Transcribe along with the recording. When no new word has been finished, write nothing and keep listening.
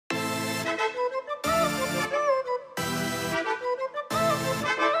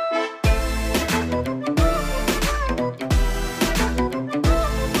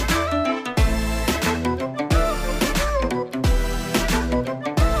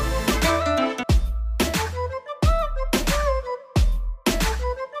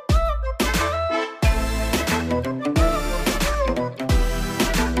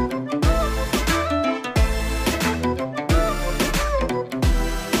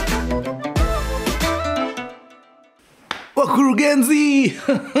Wakurugenzi.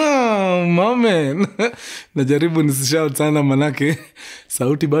 Mamen. Najaribu nisishout sana manake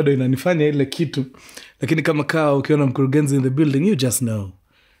sauti bado inanifanya ile kitu. Lakini kama kaa ukiona mkurugenzi in the building, you just know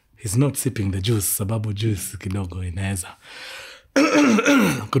he's not sipping the juice, sababu juice kidogo inaweza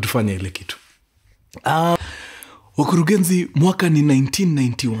kutufanya ile kitu. Wakurugenzi, mwaka ni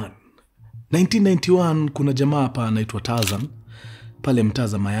 1991. 1991 kuna jamaa hapa anaitwa Tarzan pale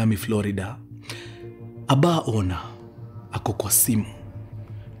mtaa Miami, Florida. Aba ona ako kwa simu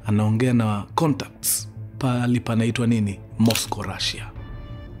anaongea na contacts pale panaitwa nini, Moscow, Russia.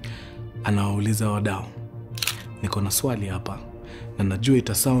 Anawauliza wadau, niko na swali hapa na najua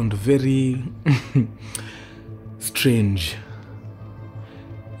ita sound very strange,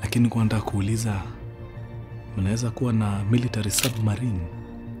 lakini kwa nataka kuuliza, mnaweza kuwa na military submarine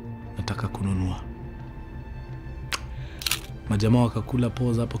nataka kununua. Majamaa wakakula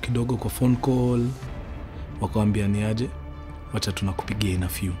pause hapo kidogo kwa phone call, wakawambia ni aje, wacha tunakupigia in a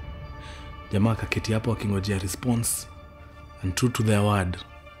few. Jamaa kaketi hapo wakingojea response, and true to their word,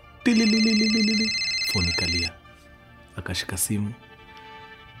 phone ikalia. Akashika simu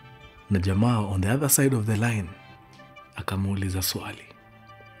na jamaa on the other side of the line akamuuliza swali,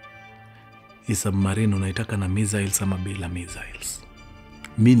 hii submarine unaitaka na missiles ama bila missiles?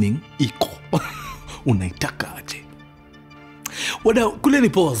 Meaning iko unaitaka aje? Wada kule ni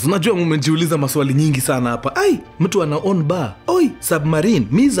pause. Najua mmejiuliza maswali nyingi sana hapa. Ai, mtu ana on bar. Oi, submarine,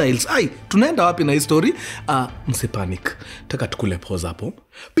 missiles. Ai, tunaenda wapi na history? Msipanic. Taka tukule pause hapo.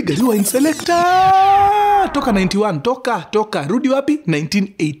 Piga rewind selector. Toka 91, toka. Rudi wapi?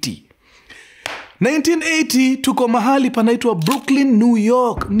 1980. 1980 tuko mahali panaitwa Brooklyn, New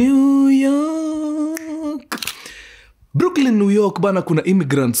York. Brooklyn, New York bana, kuna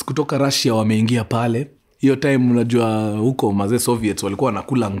immigrants kutoka Russia wameingia pale. Hiyo time unajua huko mazee Soviets walikuwa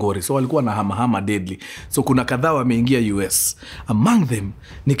wanakula ngori, so walikuwa na hama deadly. So kuna kadhaa wameingia US. Among them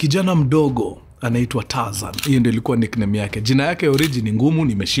ni kijana mdogo anaitwa Tarzan. Hiyo ndio ilikuwa nickname yake. Jina yake origin ni ngumu,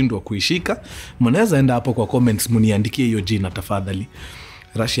 nimeshindwa kuishika. Mnaweza enda hapo kwa comments mniandikie hiyo jina tafadhali.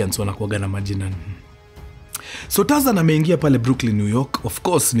 Russians wanakuaga na majina. So Tarzan ameingia pale Brooklyn, New York. Of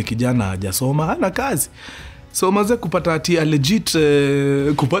course ni kijana hajasoma, hana kazi. So mazee kupata ati legit,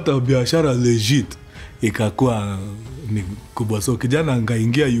 kupata biashara legit ikakuwa ni kubwa. So kijana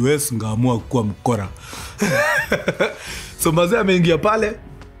angaingia US ngaamua kuwa mkora. So mazee ameingia pale.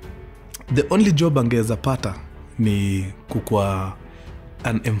 The only job angeweza pata ni kukua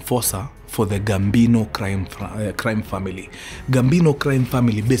an enforcer for the Gambino crime family. Gambino crime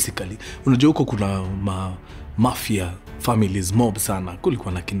family basically, unajua huko kuna mafia families mob sana.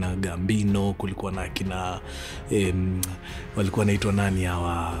 Kulikuwa na kina Gambino, kulikuwa na kina walikuwa naitwa nani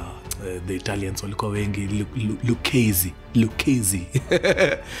hawa, the Italians walikuwa wengi, Lucchese.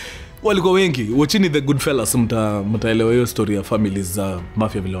 Walikuwa wengi. Watchini The Goodfellas mtaelewa hiyo story ya families za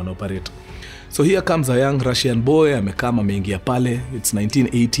mafia vile wana operate. So here comes a young Russian boy, ameingia pale. It's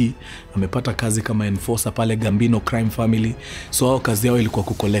 1980. Amepata kazi kama enforcer pale Gambino crime family. So kazi yao ilikuwa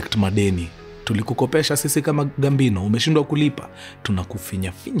kucollect madeni. Tulikukopesha sisi kama Gambino, umeshindwa kulipa,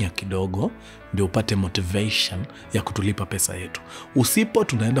 tunakufinya kidogo ndio upate motivation ya kutulipa pesa yetu. Usipo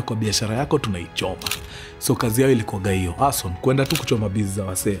tunaenda kwa biashara yako tunaichoma. So kazi yao ilikuwa hiyo. Ason kwenda tu kuchoma bizi za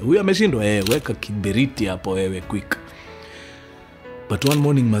wasee. Huyu ameshindwa, weka kibiriti hapo wewe quick. But one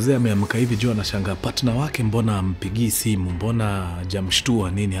morning mazee ameamka hivi jua anashangaa partner wake mbona ampigii simu, mbona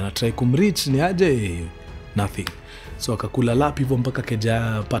jamshtua nini, anatry kumreach ni aje, nothing. So akakula lapi hivyo mpaka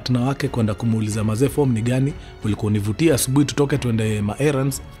keja partner wake kwenda kumuuliza mazee form ni gani, ulikuwa univutia asubuhi tutoke tuende ma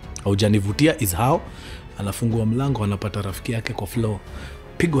errands, au janivutia is how. Anafungua mlango anapata rafiki yake kwa floor,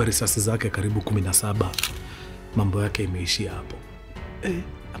 pigwa risasi zake karibu 17. Mambo yake imeishia hapo.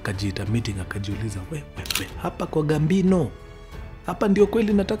 Akajiita meeting, akajiuliza we hapa kwa Gambino, hapa ndio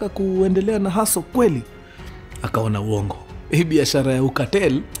kweli nataka kuendelea na haso kweli? Akaona uongo, hii biashara ya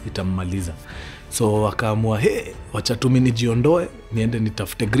Cartel itammaliza. So akaamua wacha tu mimi nijiondoe niende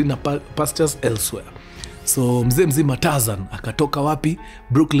nitafute greener pastures elsewhere. So mzee mzima Tarzan akatoka wapi?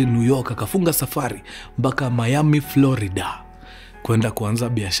 Brooklyn, New York, akafunga safari mpaka Miami, Florida kwenda kuanza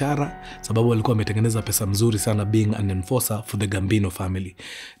biashara, sababu alikuwa ametengeneza pesa mzuri sana being an enforcer for the Gambino family.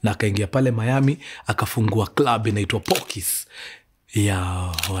 Na akaingia pale Miami akafungua club inaitwa Pokis ya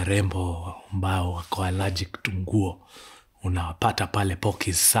warembo ambao wako allergic to nguo. Unawapata pale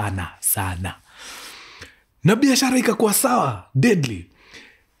Pokis sana. Na biashara ikakuwa sawa, deadly.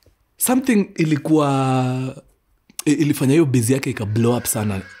 Something ilifanya hiyo busy yake ika blow up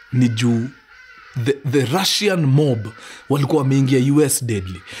sana. Ni juu the Russian mob walikuwa wameingia US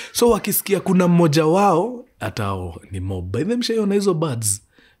deadly. So wakisikia kuna mmoja wao, hata ni mob. By them shayona hizo birds.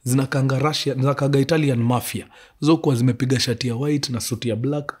 zinakanga Russia, zinakanga Italian mafia. Zokuwa zimepiga shati ya white na suti ya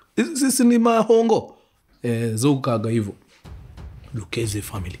black. Sisi ni mahongo. Zokuwa hivyo. Lucchese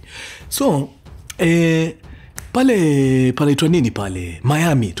family. So, pale itwa nini pale?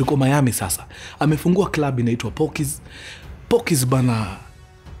 Miami. Tuko Miami sasa. Amefungua club inaitwa Pokis. Pokis bana,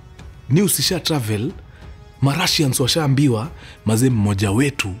 news isha travel. Marussians washaambiwa mazee mmoja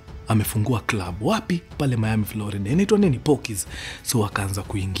wetu amefungua club. Wapi? Pale Miami, Florida. Inaitwa nini? Pokis. So wakaanza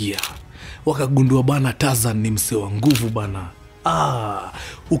kuingia. Wakagundua bana Tarzan ni msee wa nguvu bana.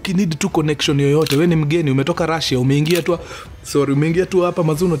 Ukinidi tu connection yoyote, we ni mgeni, umetoka Russia, umeingia tu hapa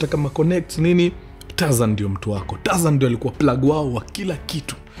mazee, unataka ma connect nini, Tarzan ndio mtu wako. Tarzan ndio alikuwa plug wao wa kila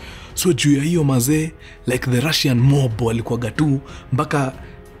kitu. So juu ya hiyo mazee, like the Russian mob walikuwa gatu mpaka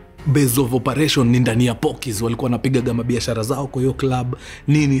base of operation ni ndani ya Pokis, walikuwa wanapiga gama biashara zao kwa hiyo club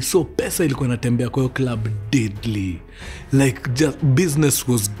nini. So pesa ilikuwa inatembea kwa hiyo club deadly, like just business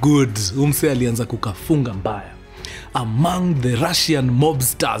was good. Umse alianza kukafunga mbaya. Among the Russian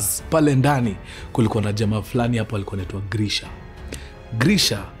mobsters pale ndani kulikuwa na jamaa fulani hapo alikuwa anaitwa Grisha.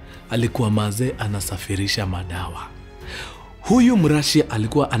 Grisha alikuwa mazee anasafirisha madawa. Huyu Mrasia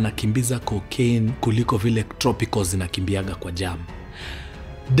alikuwa anakimbiza cocaine kuliko vile tropical zinakimbiaga kwa jam.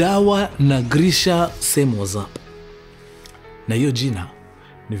 Dawa na Grisha same was up. Na hiyo jina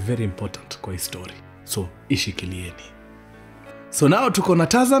ni very important kwa story. So ishikilieni. So now tuko na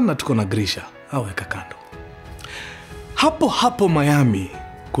Tarzan na tuko na Grisha. Aweka kando. Hapo Miami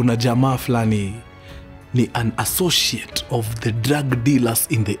kuna jamaa fulani ni an associate of the drug dealers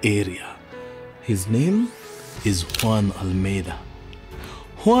in the area. His name is Juan Almeida.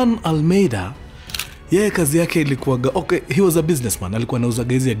 Juan Almeida, yeye kazi yake ilikuwa he was a businessman. Alikuwa anauza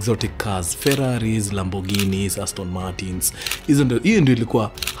hizi exotic cars, Ferraris, Lamborghinis, Aston Martins. Hiyo ndio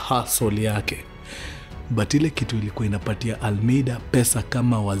ilikuwa hustle yake. But ile kitu ilikuwa inapatia Almeida pesa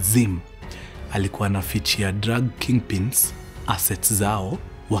kama wazimu. Alikuwa anafichia drug kingpins assets zao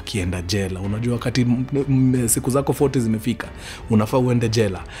wakienda jela. Unajua wakati siku zako 40 zimefika, unafaa uende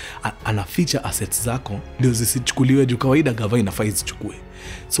jela. Anaficha assets zako ndio zisichukuliwe juu kawaida gava inafaa zichukue.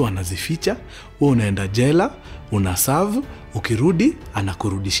 So anazificha, wewe unaenda jela, unaserve, ukirudi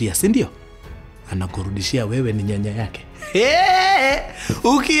anakurudishia, si ndio? Anakurudishia, wewe ni nyanya yake.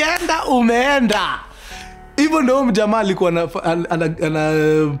 Ukienda umeenda. Hivyo ndio mjamaa alikuwa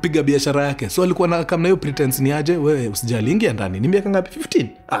anapiga biashara yake. So alikuwa na kama hiyo pretense ni aje, wewe usijali, ingia ndani. Ni miaka ngapi? 15.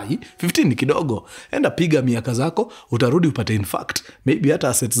 15 ni kidogo. Enda piga miaka zako, utarudi upate in fact maybe hata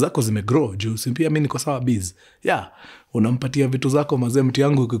assets zako zimegrow juu simpia mimi niko sawa biz. Unampatia vitu zako mazee, mti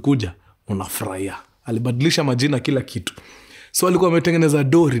yangu ukikuja unafurahia. Alibadilisha majina kila kitu. So alikuwa ametengeneza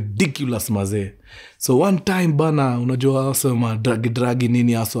do ridiculous mazee. So one time bana, unajua also ma dragi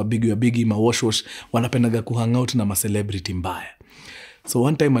nini, also bigi ma wash wanapendaga kuhang out na ma celebrity mbaya. So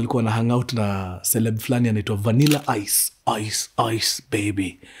one time alikuwa na hang out na celeb fulani anaitwa Vanilla Ice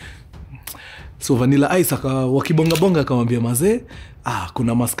baby. So Vanilla Ice wakibonga akamwambia mazee,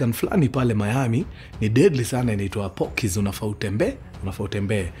 kuna maskan fulani pale Miami ni deadly sana, inaitwa Pokis, unafaa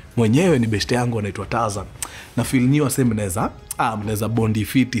utembee. Mwenyewe ni beshte yangu anaitwa Tarzan. Na feel niwa sema mnaweza bondi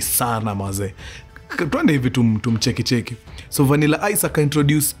fiti sana mazee. Twende hivi tumcheki. So Vanilla Ice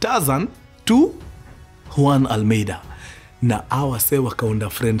introduce Tarzan to Juan Almeida. Na awase wakaunda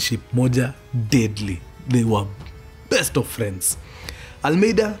friendship moja deadly. They were best of friends.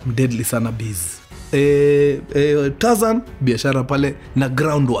 Almeida deadly sana busy. Tarzan biashara pale na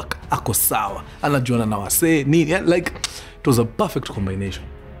groundwork ako sawa, anajuana na wasee nini, like it was a perfect combination.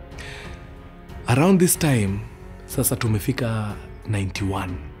 Around this time sasa tumefika 91,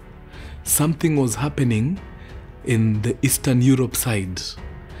 something was happening in the Eastern Europe side.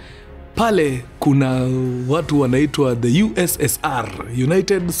 Pale kuna watu wanaitwa the USSR,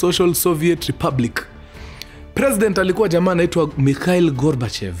 United Social Soviet Republic. President alikuwa jamaa anaitwa Mikhail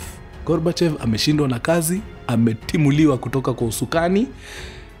Gorbachev. Gorbachev ameshindwa na kazi, ametimuliwa kutoka kwa usukani,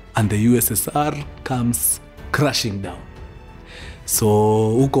 and the USSR comes crashing down. So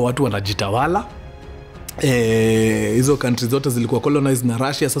huko watu wanajitawala. Hizo countries zote zilikuwa colonized na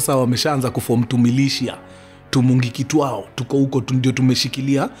Russia, sasa wameshaanza kuform militia. Tumungikitwao, tuko huko ndio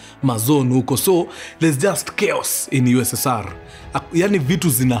tumeshikilia mazone huko. So there's just chaos in USSR. Yani vitu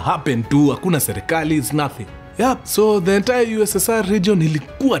zina happen tu, hakuna serikali, it's nothing. So the entire USSR region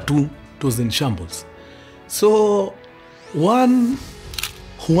ilikuwa tu, it was in shambles. So Juan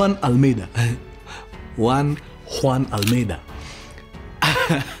Almeida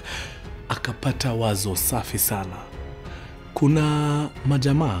akapata wazo safi sana. Kuna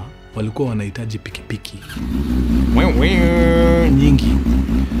majamaa walikuwa wanahitaji pikipiki nyingi.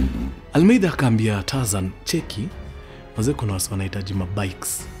 Almeida akaambia Tarzan, cheki, wazee kuna wasi wanahitaji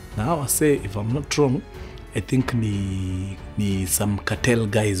mabikes. Na hawa say, if I'm not wrong, I think ni some cartel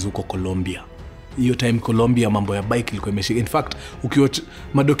guys huko Colombia. Hiyo time Colombia mambo ya bike ilikuwa imeshika. In fact, ukiwatch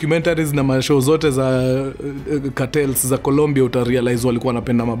documentaries na ma show zote za cartels za Colombia utarealize walikuwa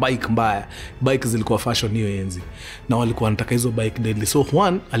wanapenda mabike mbaya. Bike zilikuwa fashion hiyo enzi. Na walikuwa wanataka hizo bike deadly. So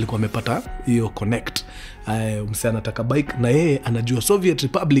Juan alikuwa amepata hiyo connect. Msee anataka bike na yeye anajua Soviet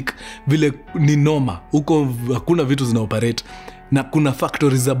Republic vile ni noma. Huko hakuna vitu zina operate. Na kuna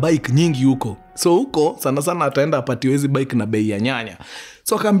factories za bike nyingi huko. So huko sana sana ataenda apatiwe hizi bike na bei ya nyanya.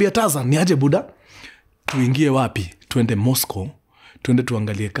 So akaambia Taza, ni aje buda? Tuingie wapi? Tuende Moscow. Tuende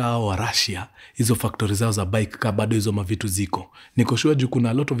tuangalie kao wa Russia. Hizo factories zao za bike ka bado hizo mavitu ziko. Niko sure juu kuna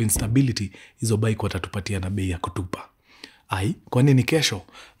a lot of instability. Hizo bike watatupatia na bei ya kutupa. Kwani ni kesho?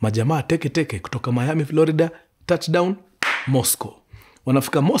 Majamaa teke kutoka Miami, Florida, touchdown Moscow.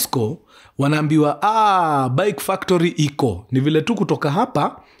 Wanafika Moscow, wanaambiwa bike factory iko. Ni vile tu kutoka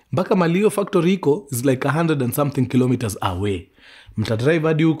hapa mpaka Malio factory iko is like 100 and something kilometers away. Mtadrive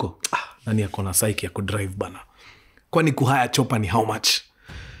hadi huko? Nani yako na psyche ya kudrive bana? Kwani kuhaya chopa ni how much?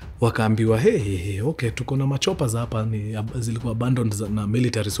 Wakaambiwa okay, tuko na machopa za hapa ni zilikuwa abandoned na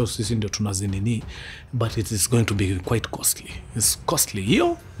military resources ndio tunazinini, but it is going to be quite costly. It's costly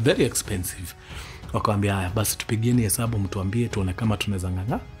hiyo, very expensive. Wakaambia haya basi tupigieni hesabu mtuambie tuone kama tunaweza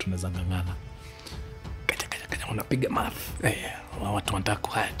ngangana. Kaja unapiga math. Watu wanataka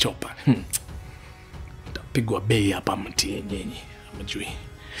kuhaya chopa. Tapigwa bei hapa mti yenyewe. Mjui.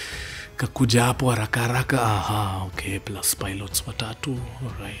 Kakuja hapo haraka. Okay, plus pilots watatu.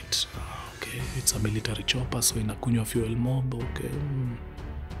 Alright. Okay, it's a military chopper so inakunywa fuel mob. Okay.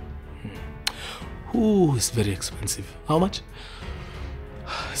 It's very expensive. How much?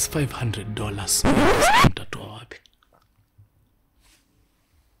 It's $500. Mtatoa wapi?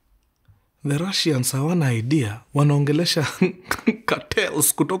 The Russians hawana idea. Wanaongelesha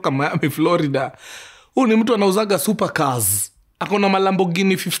cartels kutoka Miami, Florida. Ni mtu anauzaga supercars. Akona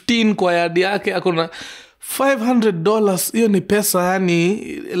Lamborghini 15 kwa yadi yake. Akona $500. Hiyo ni pesa yani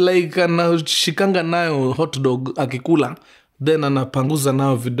like anashikanga nayo hot dog akikula. Then anapanguza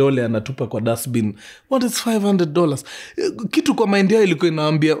nao vidole anatupa kwa dustbin. What is $500? Kitu kwa mind yao ilikuwa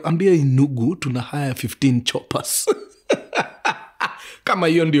inaambia inugu tuna hire 15 choppers. Kama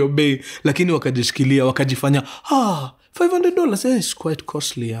hiyo ndio bei. Lakini wakajishikilia wakajifanya $500 is quite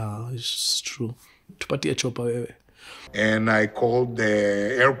costly. It's true. Tupatie chopper wewe. And I called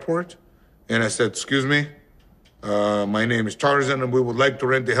the airport and I said, excuse me, my name is Tarzan and we would like to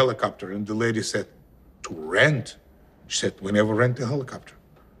rent a helicopter. And the lady said, to rent? She said, we never rent a helicopter.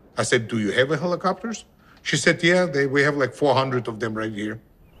 I said, do you have helicopters? She said, yeah, we have like 400 of them right here.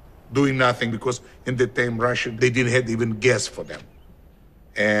 Doing nothing because in the time Russia, they didn't have even gas for them.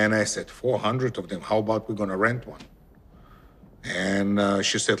 And I said, 400 of them, how about we're going to rent one? And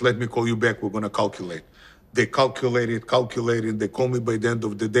she said, let me call you back, we're going to calculate. They calculated. They called me by the end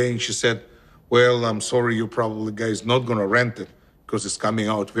of the day and she said, well, I'm sorry, you probably guys not going to rent it because it's coming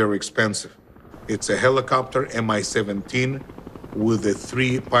out very expensive. It's a helicopter, Mi-17, with the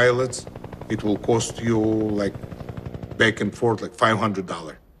 3 pilots. It will cost you like back and forth, like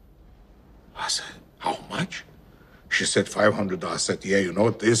 $500. I said, how much? She said, $500. I said, yeah, you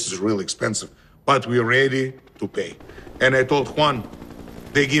know, this is really expensive, but we're ready to pay. And I told Juan,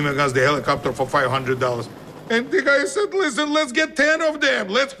 they're giving us the helicopter for $500. And the guy said, listen, let's get 10 of them.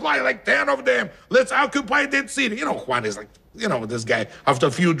 Let's fly like 10 of them. Let's occupy that city. You know, Juan is like, you know, this guy, after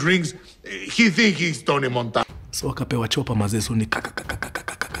a few drinks, he think he's Tony Montana. So wakapewa chopa mazesu ni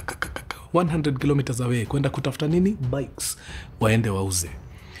 100 kilometers away. Kwenda kutafuta nini? Bikes. Waende wauze.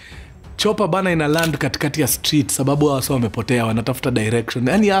 Chopa bana ina land katikati ya street sababu hasa wamepotea wanatafuta direction.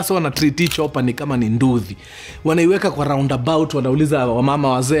 Yaani hasa wana treat chopa ni kama ni nduthi. Wanaiweka kwa roundabout wanauliza wamama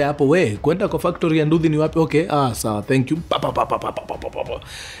wazee hapo kwenda kwa factory ya nduthi ni wapi? Okay, sawa, thank you.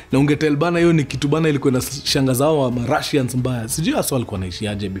 Na ungetel bana hiyo ni kitu bana ilikuwa inashangaza hao wa Russians mbaya. Sijui hasa walikuwa wanaishi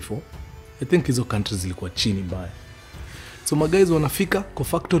aje before. I think hizo countries zilikuwa chini mbaya. So guys wanafika kwa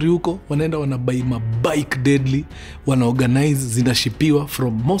factory huko, wanaenda wanabuy mabike deadly, wanaorganize zinashipiwa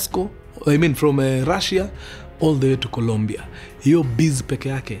from Moscow, from Russia all the way to Colombia. Hiyo biz peke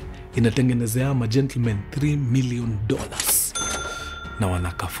yake inatengenezea gentlemen $3 million. Na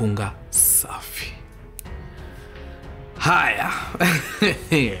wanakafunga safi. Haya.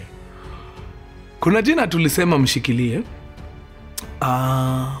 Kuna jina tulisema mshikilie.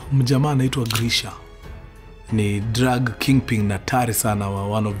 Mjamaa anaitwa Grisha. Ni drug kingpin na tari sana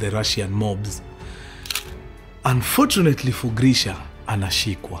wa one of the Russian mobs. Unfortunately for Grisha,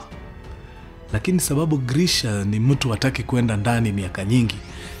 anashikwa. Lakini sababu Grisha ni mtu hataki kwenda ndani miaka nyingi.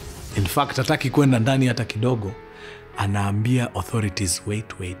 In fact, hataki kwenda ndani hata kidogo. anaambia authorities, wait.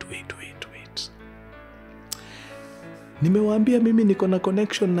 Nimewaambia mimi niko na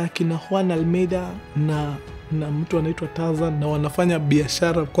connection na kina Juan Almeida na mtu anaitwa Tarzan, na wanafanya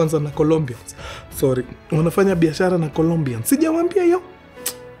biashara kwanza na Colombians. Wanafanya biashara na Colombians. Sijawaambia hiyo.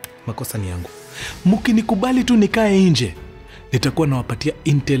 Makosa ni yangu. Mkinikubali tu nikae nje, nitakuwa nawapatia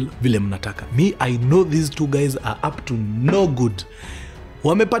intel vile mnataka. I know these two guys are up to no good.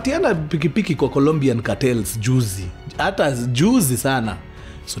 Wamepatiana pikipiki kwa Colombian Cartels juzi. Hata juzi sana.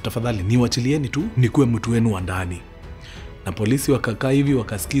 So tafadhali niwachilieni tu nikuwe mtu wenu wa ndani. Na polisi wakakaa hivi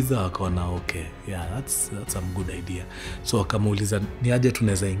wakasikiza wakaona okay, yeah, that's a good idea. So wakamuuliza ni aje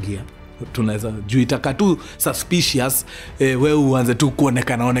tunaweza ingia. Tunaweza juu itaka tu suspicious, wewe uanze tu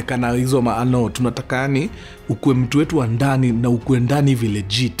kuonekana hizo maano. Tunataka yani ukue mtu wetu wa ndani na ukue ndani vile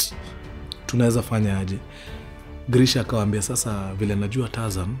legit. Tunaweza fanya aje? Grisha akawaambia sasa vile najua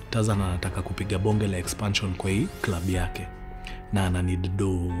Tarzan anataka kupiga bonge la expansion kwa hii club yake. Na ana need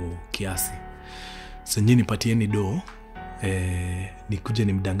do kiasi. So nyinyi patieni do, nikuje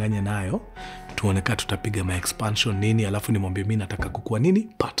nimdanganye nayo, tuoneka tutapiga ma expansion nini, alafu nimwambie mimi nataka kukuwa nini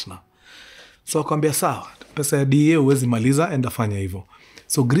partner. So akamwambia sawa, pesa ya DA uwezi maliza, enda fanya hivyo.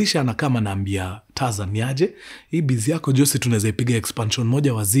 So Grisha anakama anaambia Tarzan ni aje, hii busy yako Josi tunaweza ipiga expansion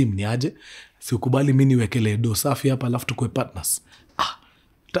moja wazim ni aje, si ukubali mimi niwekele do safi hapa alafu tukue partners.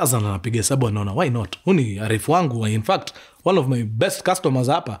 Tarzan anapiga hesabu anaona why not, huni arifu wangu, in fact one of my best customers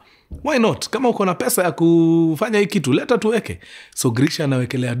hapa, why not, kama uko na pesa ya kufanya hii kitu leta tuweke. So Grisha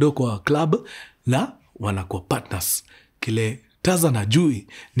anawekelea do kwa club na wanakuwa partners. Kile Tarzan ajui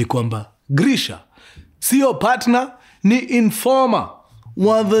ni kwamba Grisha sio partner, ni informer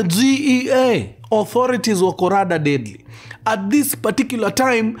wa the GEA. Authorities wako rada deadly. At this particular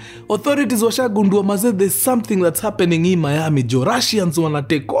time, authorities washagundua mazee there's something that's happening in Miami. Russians wanna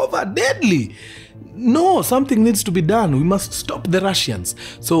take over deadly. No, something needs to be done. We must stop the Russians.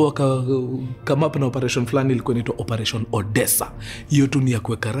 So waka come up na operation fulani ilikuwa inaitwa Operation Odessa. Hiyo tu ni ya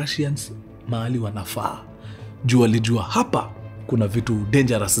kuweka Russians mahali wanafaa. Walijua hapa kuna vitu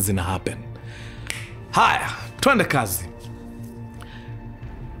dangerous zina happen. Haya, tuende kazi.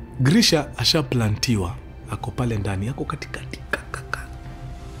 Grisha ashaplantiwa, ako pale ndani, ako katikati kaka.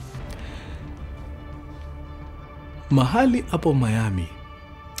 Mahali hapo Miami,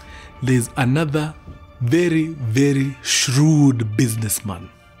 there's another very very shrewd businessman.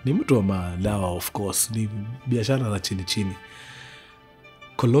 Ni mtu wa madawa, of course, ni biashara za chini.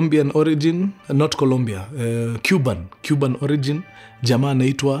 Colombian origin, not Colombia, Cuban origin. Jamaa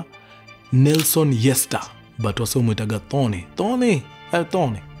anaitwa Nelson Yester, but waso mwitaga Tony.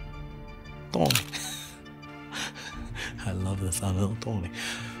 I love the sound of Tony.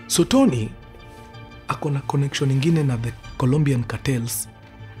 So Tony akona connection ingine na the Colombian Cartels.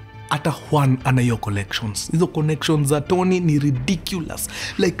 Ata Juan ana hiyo collections. Hizo connections za Tony ni ridiculous.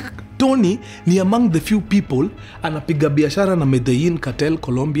 Like Tony ni among the few people anapiga biashara na Medellin Cartel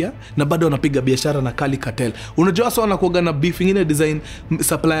Colombia, na bado anapiga biashara na Cali Cartel. Unajua sasa anakuaga na beef ingine design,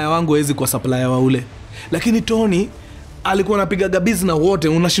 supplier wangu hawezi kwa supplier wa ule. Lakini Tony alikuwa anapiga gabizi na wote.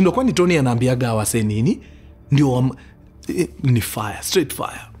 Unashindwa kwani Tony anaambiaga wase nini? Ndio ni fire, straight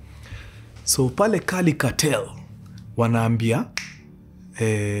fire. So pale Cali Cartel wanaambia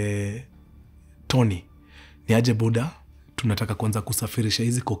Tony, ni aje buda, tunataka kwanza kusafirisha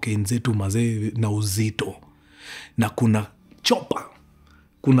hizi cocaine zetu mazee na uzito. Na kuna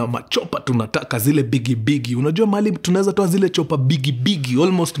machopa tunataka zile bigi. Unajua mahali tunaweza toa zile chopa bigi,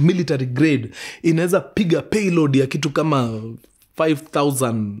 almost military grade. Inaweza piga payload ya kitu kama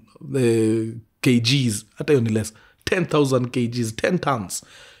 5,000 kgs, hata hiyo ni less, 10,000 kgs, 10 tons.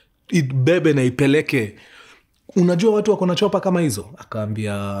 Ibebe na ipeleke. Unajua watu wako na chopa kama hizo?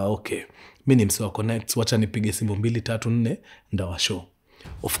 Akaambia okay, mimi ni msewa connect, wacha nipige simu 2, 3, 4 ndawa show.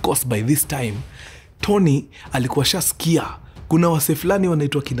 Of course by this time Tony alikuwa shasikia kuna wase fulani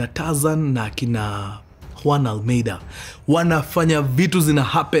wanaitwa kina Tarzan na kina Juan Almeida wanafanya vitu zina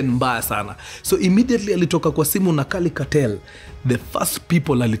happen mbaya sana. So immediately alitoka kwa simu na Cali Cartel. The first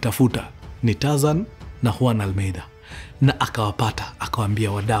people alitafuta ni Tarzan na Juan Almeida, na akawapata,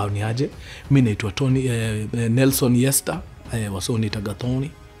 akawaambia wadau ni aje, mimi naitwa Tony Nelson Yester, wasoni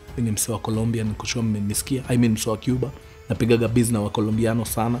tagatoni, mimi ni msewa Colombia, nikushua mmenisikia, msewa Cuba, napigaga business wa Colombiano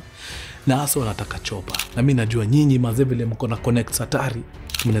sana, na hasa wanataka chopa. Na mimi najua nyinyi mazee vile mko na connect satari,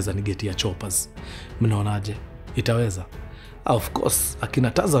 mnaweza nigetia choppers. Mnaonaje? Itaweza? Of course,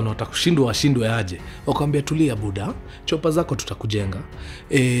 akina Tarzan washindwe aje. Wakamwambia tulia buda, chopa zako tutakujenga.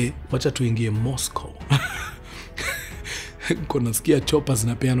 Wacha tuingie Moscow. Kuna sikia chopa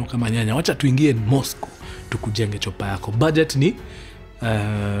zinapeana kama nyanya. Wacha tuingie Moscow tukujenge chopa yako. Budget ni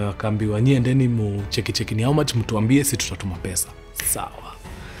Akaambiwa nyie endeni mu cheki ni how much mtuambie, si tutatuma pesa. Sawa.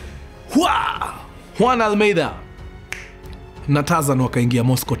 Juan Almeida na Tarzan wakaingia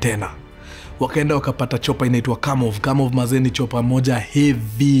Moscow tena. Wakaenda wakapata chopa inaitwa Kamov mazeni, chopa moja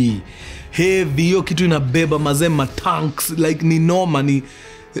heavy. Hiyo kitu inabeba mazee matanks, like ni noma, ni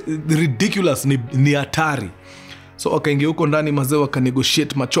ridiculous, ni hatari. So wakaingia huko ndani mazee,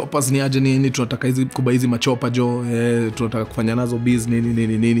 wakanegotiate machopas, ni aje nini, tunataka hizi kuba hizi machopa jo, tunataka kufanya nazo biz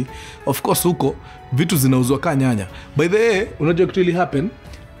nini. Of course huko vitu zinauzwa kama nyanya. By the way, unajua kitu ili happen,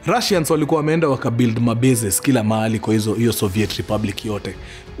 Russians walikuwa wameenda wakabuild mabases kila mahali kwa hiyo Soviet Republic yote.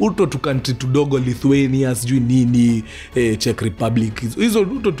 Uto tu country tudogo, Lithuania, sijui nini, Czech Republic, hizo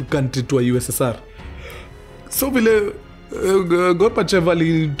uto tu country tu wa USSR. So vile Gorbachev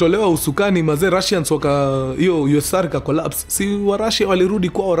alitolewa usukani mazee, Russians hiyo USSR ka collapse, si wa Russia walirudi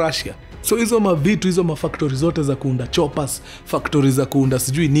kwao Russia. So hizo mavitu, hizo mafactory zote za kuunda choppers, factories za kuunda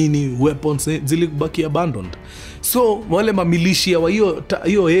sijui nini, weapons, zilibaki abandoned. So wale mamilishia wa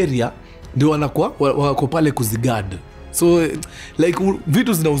hiyo area ndio wako pale kuzigad. So like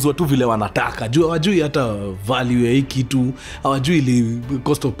vitu zinauzwa tu vile wanataka. Hawajui hata value ya hii kitu, hawajui ile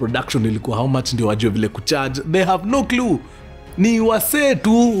cost of production ilikuwa how much, ndio wajue vile kucharge. They have no clue. Ni wasee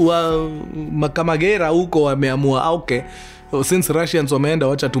tu wa makamagera huko wameamua okay, since Russians wameenda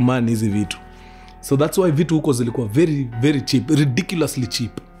wacha tumani hizi vitu. So that's why vitu huko zilikuwa very very cheap, ridiculously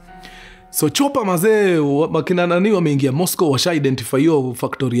cheap. So chopa mazee, makina nani wameingia Moscow, washa identify hiyo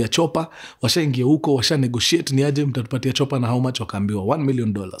factory ya chopa, washaingia huko, washa negotiate ni aje mtatupatia chopa na how much, wakaambiwa $1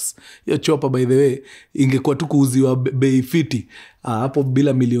 million. Hiyo chopa by the way ingekuwa tu kuuziwa bei fiti hapo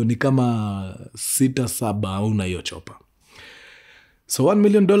bila milioni kama 6-7 au na hiyo chopa. So $1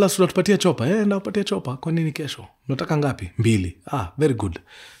 million tunatupatia chopa. Nawapatia chopa. Kwa nini kesho? Mnataka ngapi? 2. Very good.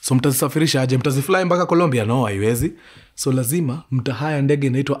 So mtazisafirisha aje? Mtazifly mpaka Colombia? No, haiwezi. So lazima mtahaya ndege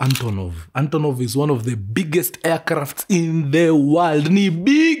inaitwa Antonov. Antonov is one of the biggest aircrafts in the world. Ni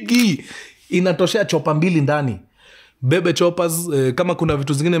bigi. Inatoshea chopa 2 ndani. Bebe choppers, kama kuna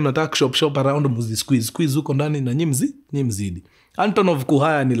vitu zingine mnataka shop around, muzi squeeze huko ndani na nyimzidi. Antonov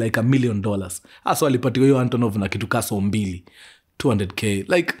kuhaya ni like $1 million. So alipatiwa hiyo Antonov na kitu kaso 2.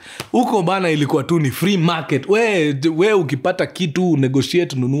 $200K. Like huko bana ilikuwa tu ni free market. We ukipata kitu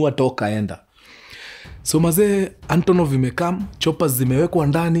negotiate, nunua, toka, enda. So mazee Antonov imekam, choppers zimewekwa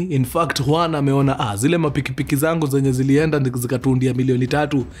ndani. In fact Juan ameona zile mapikipiki zangu zenye zilienda zikatundia $3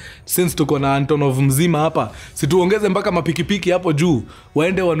 million. Since tuko na Antonov mzima hapa, situongeze mpaka mapikipiki hapo juu,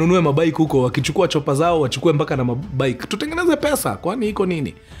 waende wanunue mabike huko, wakichukua chopa zao wachukue mpaka na mabike, tutengeneze pesa, kwani iko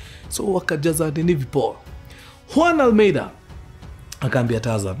nini? So wakajaza nini vipo. Juan Almeida akaambia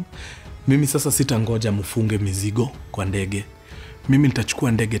Tarzan, mimi sasa sitangoja mfunge mizigo kwa ndege. Mimi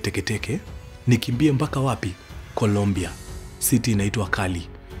nitachukua ndege teketeke, nikimbie mpaka wapi? Colombia. City inaitwa Cali.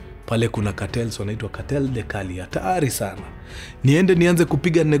 Pale kuna cartels wanaitwa Cartel de Cali. Hatari sana. Niende nianze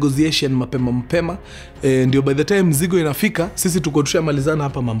kupiga negotiation mapema. Ndio by the time mzigo inafika, sisi tuko tushamalizana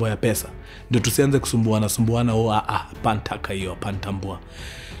hapa mambo ya pesa. Ndio tusianze kusumbuana pantaka hiyo, pantambua.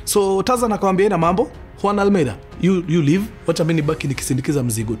 So Tarzan akamwambia ina mambo, Juan Almeida, you leave, wacha mimi nibaki nikisindikiza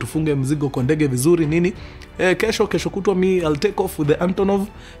mzigo, tufunge mzigo kwa ndege vizuri nini. Kesho kutwa I'll take off with the Antonov,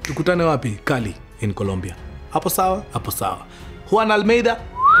 tukutane wapi? Cali in Colombia. Hapo sawa? Juan Almeida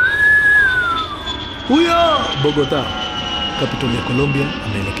huyo Bogota, capital ya Colombia,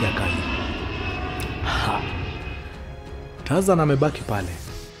 anaelekea Cali. Tarzan amebaki pale,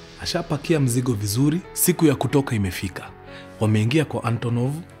 ashapakia mzigo vizuri. Siku ya kutoka imefika. Wameingia kwa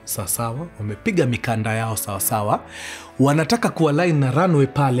Antonov sawasawa, wamepiga mikanda yao sawasawa, wanataka kualign na runway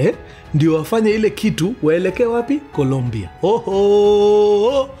pale ndio wafanye ile kitu, waelekea wapi? Colombia.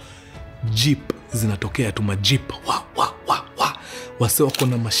 Jeep zinatokea tu, majeep wase wako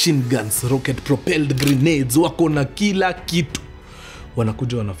na machine guns, rocket propelled grenades, wako na kila kitu.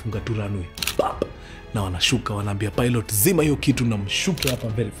 Wanakuja wanafunga tu runway na wanashuka, wanaambia pilot zima hiyo kitu na mshuke hapa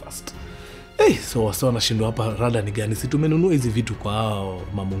very fast. So wasa wanashindwa hapa rada ni gani? Si tumenunua hizi vitu kwa hao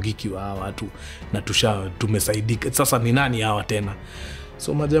mamungiki wa hao watu na tumesaidika. Sasa ni nani hawa tena?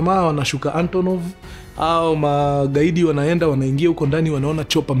 So majamaa wanashuka Antonov, au magaidi wanaingia huko ndani, wanaona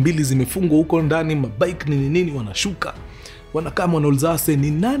chopa 2 zimefungwa huko ndani, mabike nini, wanashuka. Wanakama wanauliza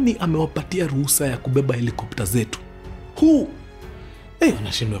ni nani amewapatia ruhusa ya kubeba helikopta zetu?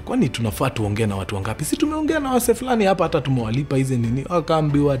 Wanashindwa, kwani tunafaa tuongee na watu wangapi? Si tumeongea na wase fulani hapa, hata tumewalipa hizi nini.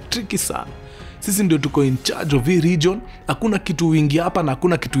 Wakaambiwa tricky sana, sisi ndio tuko in charge of hii region, hakuna kitu wingi hapa na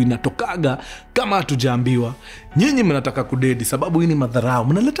hakuna kitu inatokaga kama hatujaambiwa. Nyinyi mnataka kudedi sababu hii ni madharau,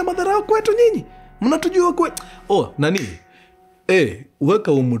 mnaleta madharau kwetu nyinyi, mnatujua kwetu. Nani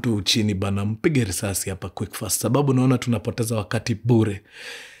Weka umutu chini bana, mpige risasi hapa quick fast, sababu naona tunapoteza wakati bure.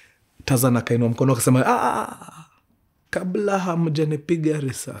 Tazan akainua mkono akasema, kabla hamjanipiga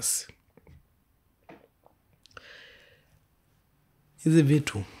risasi, hizi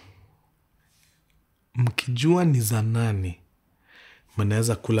vitu mkijua ni za nani,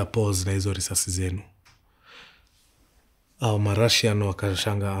 mnaweza kula pause na hizo risasi zenu. Au Marashian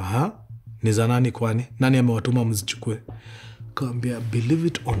wakashanga, ni za nani kwani? Nani amewatuma mzichukue? Kaambia, believe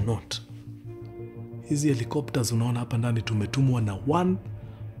it or not, hizi helicopters unaona hapa ndani tumetumwa na one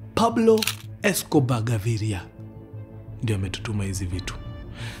Pablo Escobar Gaviria. Ndio ametutuma hizi vitu.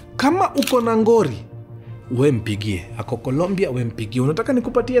 Kama uko na ngori, we mpigie. Ako Colombia, we mpigie. Unataka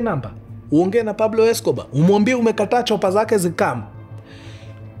nikupatie namba? Uongee na Pablo Escobar, umwambie umekataa chopa zake zikam.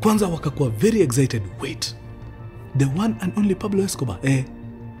 Kwanza wakakuwa very excited. Wait, the one and only Pablo Escobar?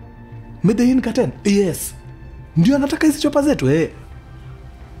 Medellin Cartel? Yes. Ndio anataka hizi chopa zetu?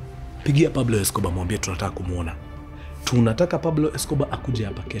 Pigia Pablo Escobar, mwambie tunataka kumuona. Tunataka Pablo Escobar akuje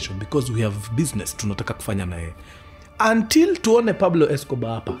hapa kesho because we have business tunataka kufanya na yeye. Until tuone Pablo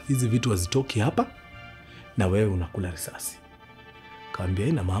Escobar hapa, hizi vitu hazitoki hapa na wewe unakula risasi. Kaambia,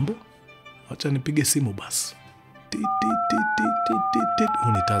 ina mambo, acha nipige simu basi.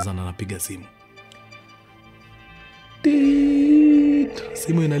 Unitaza na napiga simu.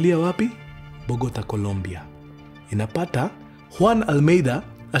 Simu inalia wapi? Bogota, Colombia. Inapata Juan Almeida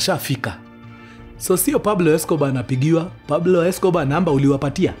ashafika. So sio Pablo Escobar anapigiwa. Pablo Escobar namba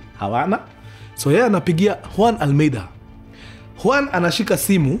uliwapatia hawana. So yeye anapigia Juan Almeida. Juan anashika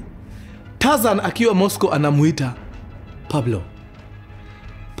simu. Tazan akiwa Moscow anamuita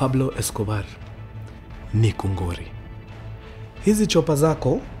Pablo Escobar, ni kungori. Hizi chopa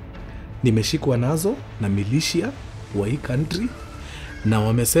zako nimeshikwa nazo na militia wa hii country, na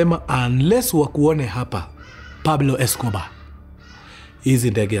wamesema unless wakuone hapa Pablo Escobar,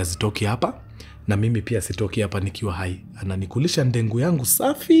 hizi ndege hazitoki hapa, na mimi pia sitoki hapa nikiwa hai. Ananikulisha ndengu yangu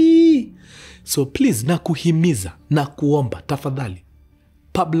safi. So please, nakuhimiza na kuomba tafadhali,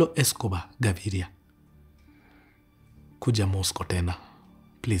 Pablo Escobar Gaviria, kuja Moscow tena.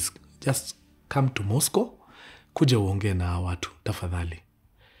 Please, just come to Moscow. Kuja uongee na watu tafadhali.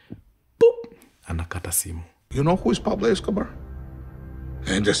 Boop. Anakata simu. You know who is Pablo Escobar?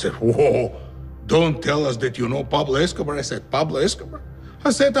 And they said, whoa, don't tell us that you know Pablo Escobar. I said, Pablo Escobar?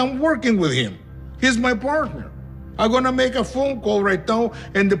 I said, I'm working with him. He's my partner. I'm going to make a phone call right now,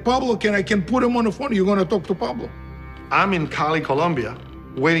 and the Pablo, I can put him on the phone. You're going to talk to Pablo. I'm in Cali, Colombia,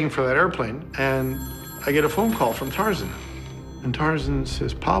 waiting for that airplane, and I get a phone call from Tarzan. And Tarzan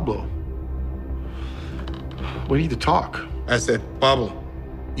says, Pablo, we need to talk. I said, Pablo,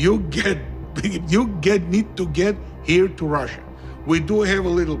 you need to get here to Russia. We do have a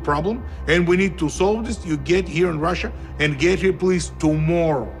little problem, and we need to solve this. You get here in Russia, and get here, please,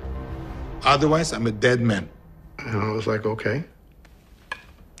 tomorrow. Otherwise, I'm a dead man. And I was like, okay.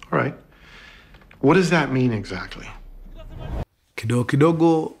 All right. What does that mean exactly?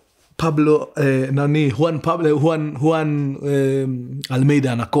 Kidogo Pablo Juan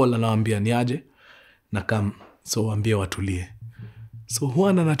Almeida anakola anawaambia ni aje na kam, so waambie watulie. So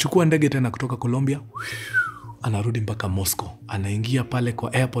Juan anachukua ndege tena kutoka Colombia, anarudi mpaka Moscow. Anaingia pale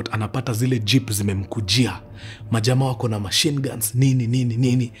kwa airport, anapata zile jeep zimemkujia. Majamaa wako na machine guns,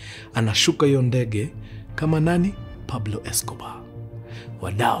 nini. Anashuka hiyo ndege kama nani? Pablo Escobar.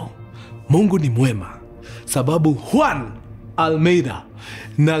 Wadau, Mungu ni mwema, sababu Juan Almeida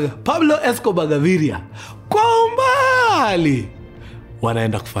na Pablo Escobar Gaviria kwa umbali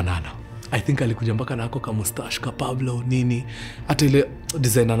wanaenda kufanana. I think alikuja mpaka na ako ka mustache ka Pablo nini. Hata ile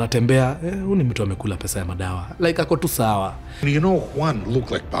design anatembea, ni mtu amekula pesa ya madawa. Like ako tu sawa. You know, Juan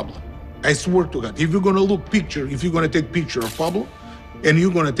look like Pablo. I swear to God, if you're going to take picture of Pablo and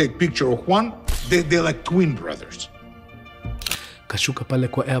you're going to take picture of Juan, they're like twin brothers. Kashuka pale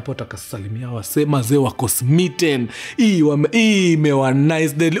kwa airport, akasalimia wasema ze wako smitten. Hii mewa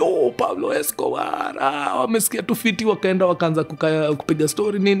nice daily. Pablo Escobar. Wamesikia tu fiti, wakaanza kupiga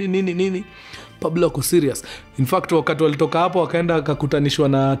story nini. Pablo ako serious. In fact, wakati walitoka hapo wakaenda akakutanishwa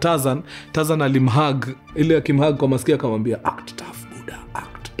na Tarzan. Tarzan alimhug. Ile akimhug kwa masikio akamwambia, act tough Buddha,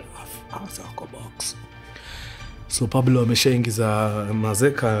 act tough. Asa kwa box. So Pablo ameshaingiza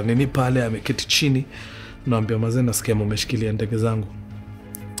mazeka nini pale, ameketi chini. Naambia mazee, nasikia mmeshikilia ndege zangu.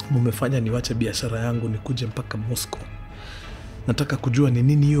 Mmefanya niwache biashara yangu nikuje mpaka Moscow. Nataka kujua ni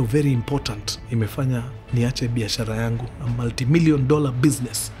nini hiyo very important imefanya niache biashara yangu, a multi-million-dollar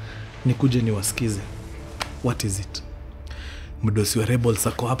business, nikuje niwasikize. What is it? Mdosi wa rebels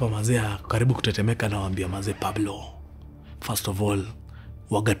ako hapa mazee, karibu kutetemeka. Nawaambia mazee, Pablo, first of all,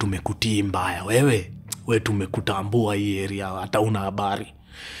 waga tumekutii mbaya. Wewe we tumekutambua hii area, hata una habari.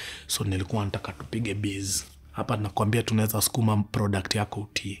 So nilikuwa nataka tupige biz. Hapa nakwambia tunaweza sukuma product yako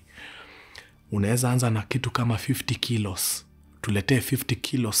utie. Unaweza anza na kitu kama 50 kilos. Tuletee 50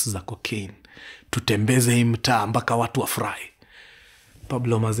 kilos za cocaine. Tutembeze hii mtaa mpaka watu wafurahi.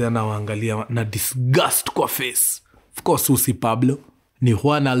 Pablo mazee anawaangalia na disgust kwa face. Of course usi Pablo, ni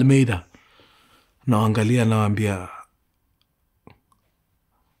Juan Almeida. Nawaangalia nawaambia,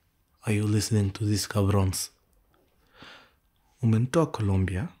 are you listening to these cabrons? Umenitoa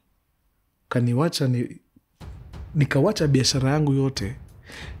Colombia, kaniwacha nikawacha biashara yangu yote,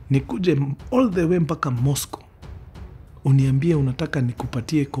 nikuje all the way mpaka Moscow. Uniambie unataka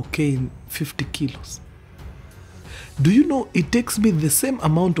nikupatie cocaine 50 kilos. Do you know it takes me the same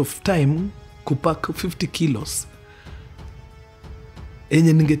amount of time kupack 50 kilos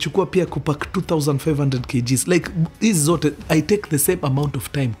enye ningechukua pia kupack 2500 kgs. Like hizi zote I take the same amount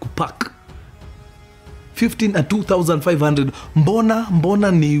of time kupack 15 and 2500.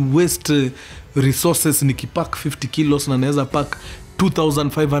 Mbona ni waste resources nikipack 50 kilos na naweza pack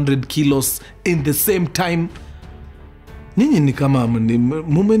 2500 kilos in the same time? Nyinyi ni kama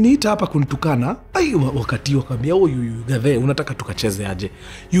mumeniita hapa kunitukana. Wakati wakambia Gathe, unataka tukacheze aje?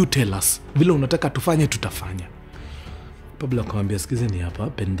 You tell us. Vile unataka tufanye tutafanya. Pablo akamwambia, sikizeni hapa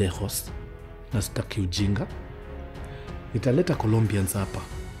pendejos, na sitaki ujinga. Nitaleta Colombians hapa.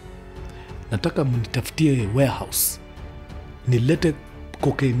 Nataka mnitafutie warehouse. Nilete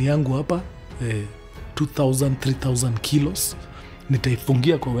cocaine yangu hapa 2000 3000 kilos.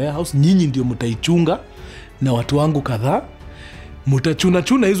 Nitaifungia kwa warehouse, nyinyi ndio mtaichunga na watu wangu kadhaa.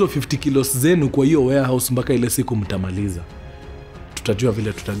 Mtachuna hizo 50 kilos zenu kwa hiyo warehouse mpaka ile siku mtamaliza. Tutajua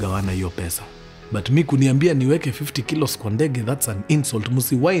vile tutagawana hiyo pesa. But mi kuniambia niweke 50 kilos kwa ndege, that's an insult.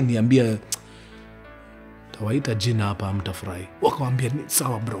 Msiwahi niambia tawaita jina hapa mtafurahi. Wakawambia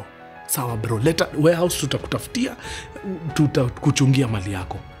sawa bro, leta warehouse, tutakutafutia, tutakuchungia mali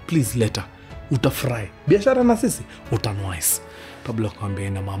yako. Please leta, utafurahi. Biashara na sisi utanoise. Pablo akawambia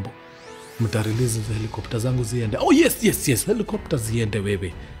ina mambo. Mtarelease helikopta zangu ziende. Oh yes, helikopta ziende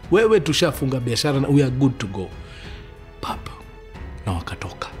wewe tushafunga biashara na we are good to go. Papa. Na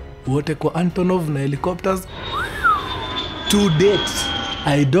wakatoka wote kwa Antonov na helicopters. To date,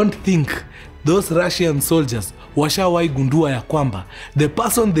 I don't think those Russian soldiers washawahi gundua ya kwamba the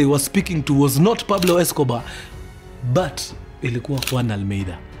person they were speaking to was not Pablo Escobar, but ilikuwa Juan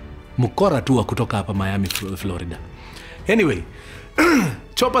Almeida, mkora tu wa kutoka hapa Miami, Florida. Anyway,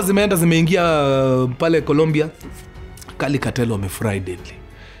 chopa zimeingia pale Colombia. Cartels wamefurahi deadly.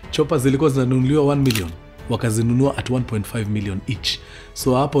 Chopa zilikuwa zinanunuliwa 1 million, wakazinunua at 1.5 million each.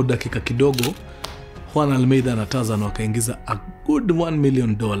 So hapo dakika kidogo Juan Almeida na Tarzan wakaingiza a good $1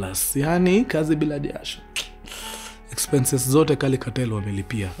 million. Yani kazi bila jasho. Expenses zote Cartels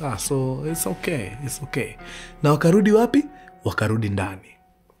wamelipia. So it's okay. Na wakarudi wapi? Wakarudi ndani.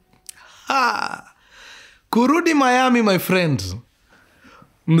 Kurudi Miami, my friends.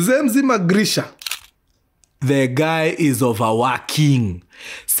 Mzee mzima Grisha, the guy is overworking.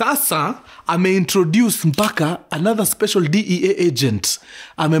 Sasa ameintroduce mpaka another special DEA agent.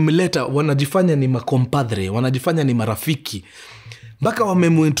 Amemleta, wanajifanya ni makompadre, wanajifanya ni marafiki. Mpaka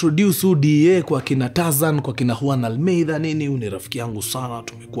wamemuintroduce DEA kwa kina Tarzan, kwa kina Juan Almeida. Nini, ni rafiki yangu sana,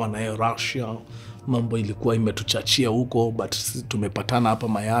 tumekuwa na yeye Russia. Mambo ilikuwa imetuchachia huko, but tumepatana hapa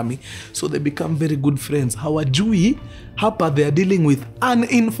Miami. So they become very good friends. Hawajui hapa they are dealing with an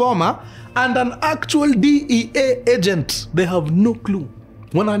informer and an actual DEA agent. They have no clue.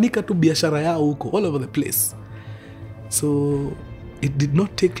 Wanaanika tu biashara yao huko all over the place. So it did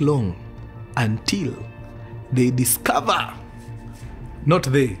not take long until they discover,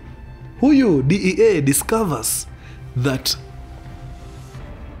 not they, huyu DEA discovers that,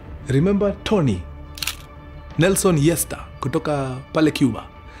 remember Tony Nelson Yesta kutoka pale Cuba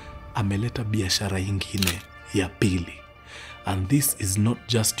ameleta biashara ingine ya pili. And this is not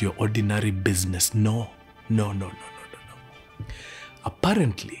just your ordinary business. No.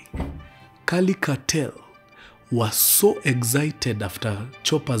 Apparently, Cartel was so excited after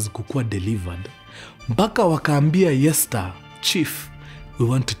choppers kukua delivered, mpaka wakaambia Yesta, chief, we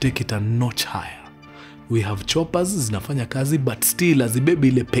want to take it a notch higher. We have choppers zinafanya kazi, but still azibebi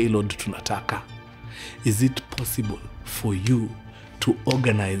ile payload tunataka. Is it possible for you to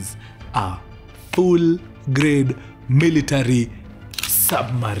organize a full grade military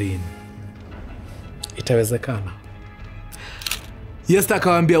submarine? Itawezekana. Yesta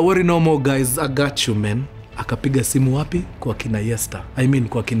akawambia, worry no more guys, I got you man. Akapiga simu wapi? Kwa kina Yesta,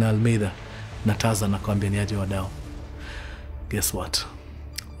 kwa kina Almeida na Tarzan, akawambia niaje wadao. Guess what?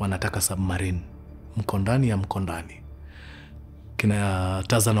 Wanataka submarine. Mkondani. Kina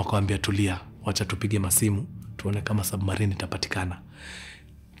Tarzan wakawambia tulia, wacha tupige masimu tuone kama submarine itapatikana.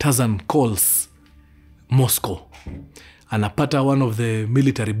 Tarzan calls Moscow. Anapata one of the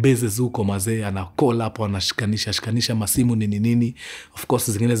military bases huko mazee, ana call hapo, anashikanisha masimu nini. Of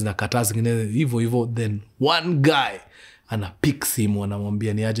course zingine zinakataa, zingine hivyo. Then one guy ana pick simu,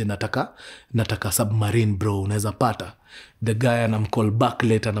 anamwambia ni aje, nataka submarine bro, unaweza pata. The guy anamcall back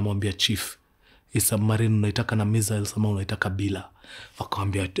later, anamwambia chief, hii submarine unaitaka na missiles ama unaitaka bila?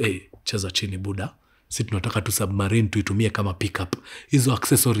 Wakamwambia cheza chini buda, si tunataka tu submarine tuitumie kama pickup, hizo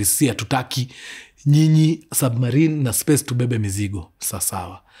accessories si hatutaki. Nyinyi submarine na space tubebe mizigo.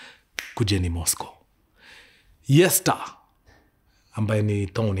 Sawa, kujeni Moscow. Yesta ambaye ni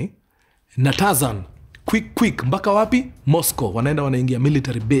Tony na Tarzan quick mpaka wapi? Moscow. Wanaingia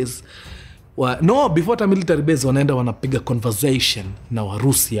military base. Before ta military base wanaenda wanapiga conversation na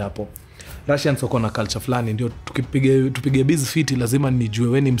Warusi hapo. Russians wako na culture fulani, ndio tupige busy fiti, lazima nijue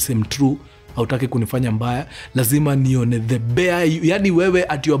weni msem true, hautaki kunifanya mbaya, lazima nione the bare, yani wewe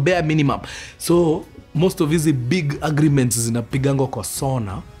at your bare minimum. So most of these big agreements zinapigangwa kwa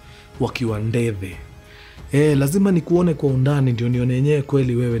sona wakiwa ndeve. Lazima nikuone kwa undani ndio nione yenyewe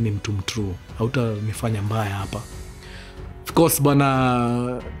kweli wewe ni mtu true, hautanifanya mbaya hapa. Of course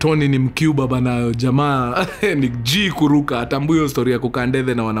bana, Tony ni Mcuba bana, jamaa ni G kuruka, atambui hiyo story ya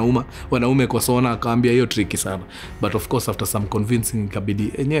kukandeve na wanaume kwa sona, akaambia hiyo tricky sana. But of course after some convincing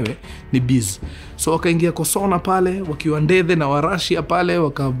kabidi enyewe ni busy. So wakaingia kwa sona pale wakiwa ndeve na Warashia pale,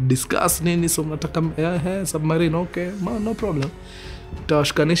 wakadiscuss nini, so nataka submarine, okay no problem,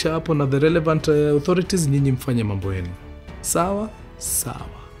 tawashikanisha hapo na the relevant authorities, nyinyi mfanye mambo yenu. Sawa.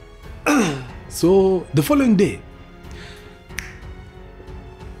 So the following day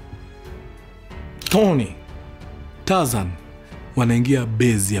Tony, Tarzan wanaingia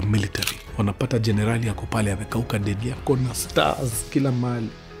base ya military. Wanapata generali yako pale amekauka dead, yako na stars kila mahali,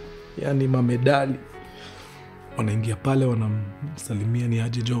 yani mamedali. Wanaingia pale, wanamsalimia ni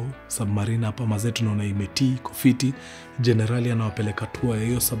aje jo, submarine hapa mazetu naona imetii kofiti. Generali anawapeleka tour ya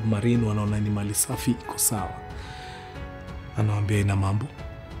hiyo submarine, wanaona ni mali safi, iko sawa. Anawaambia ina mambo,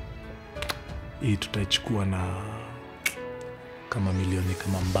 hii tutaichukua na kama milioni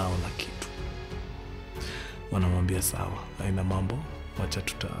kama mbao na kitu. Wanamwambia sawa, haina mambo, wacha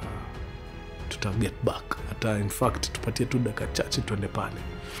tuta get back. Hata in fact tupatie tu dakika chache tuende pale.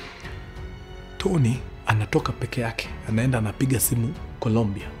 Tony anatoka peke yake, anaenda anapiga simu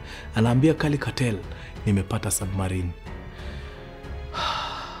Colombia, anaambia Cartel, nimepata submarine.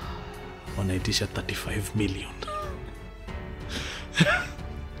 Wanaitisha 35 million.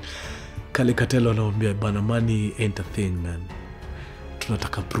 Cartel anaambia bana, money ain't a thing man,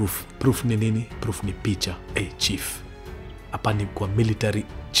 tunataka proof. Proof ni nini? Proof ni picha. Chief, hapa ni kwa military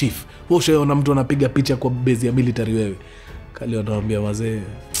chief. Wewe ushaona mtu anapiga picha kwa base ya military wewe? Kali anawaambia wazee,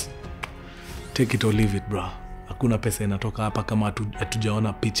 take it or leave it bro, hakuna pesa inatoka hapa kama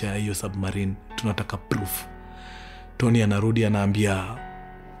hatujaona picha ya hiyo submarine, tunataka proof. Tony anarudi anaambia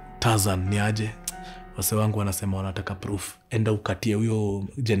Tarzan ni aje, wase wangu wanasema wanataka proof, enda ukatie huyo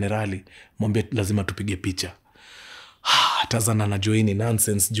generali, mwambie lazima tupige picha. Tarzan anajoini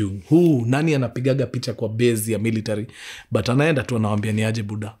nonsense juu nani anapigaga picha kwa base ya military, but anaenda tu anawaambia ni aje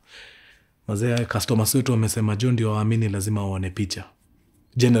buda, mazee customers wetu wamesema John ndio waamini, lazima waone picha.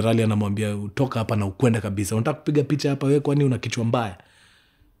 Generali anamwambia utoka hapa na ukwenda kabisa, unataka kupiga picha hapa wewe, kwani una kichwa mbaya?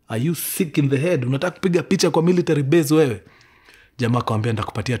 Are you sick in the head? Unataka kupiga picha kwa military base wewe? Jamaa akamwambia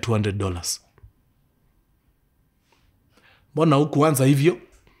nitakupatia $200. Mbona hukuanza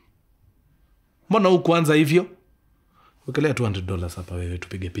hivyo? Wekelea $200 hapa wewe,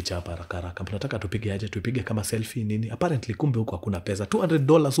 tupige picha hapa haraka. Tunataka tupige aje? Tupige kama selfie nini? Apparently kumbe huko hakuna pesa.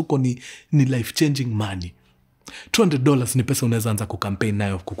 $200 huko ni life changing money. $200 ni pesa unaweza anza kucampaign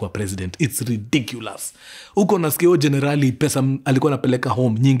nayo kukuwa president. It's ridiculous. Huko nasikia huyo generali pesa alikuwa anapeleka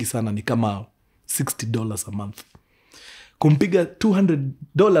home nyingi sana, ni kama $60 a month. Kumpiga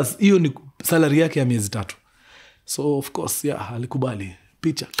 $200, hiyo ni salary yake ya miezi 3. So of course alikubali.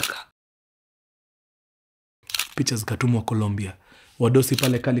 Picha zikatumwa Colombia. Wadosi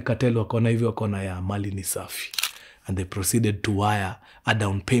pale Cartel wakaona hivyo, wakaona ya mali ni safi, and they proceeded to wire a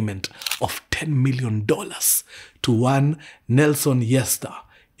down payment of $10 million to one Nelson Yesta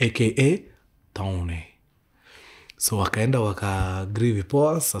aka Tony. So wakaenda waka-agree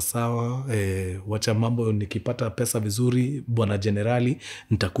vipoa, sasawa, wacha mambo, nikipata pesa vizuri bwana generali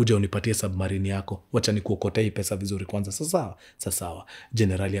nitakuja unipatie submarine yako, wacha nikuokotee pesa vizuri kwanza. Sasawa.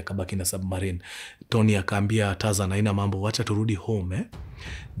 Generali akabaki na submarine. Tony akaambia Tarzan, haina mambo, wacha turudi home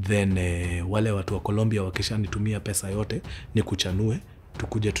then wale watu wa Colombia wakishanitumia pesa yote nikuchanue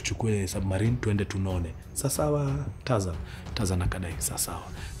tukuje tuchukue submarine tuende tunone. Sasawa Tarzan akadai sasawa.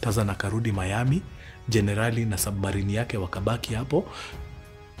 Tarzan akarudi Miami, generali na submarine yake wakabaki hapo.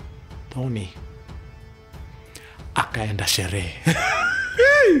 Tony akaenda sherehe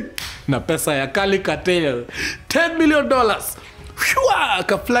na pesa ya Cartel $10 million.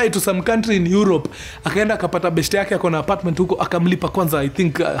 Akafly to some country in Europe, akaenda akapata best yake akona apartment huko, akamlipa kwanza I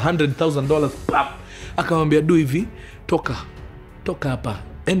think $100,000. Akamwambia do hivi, toka hapa,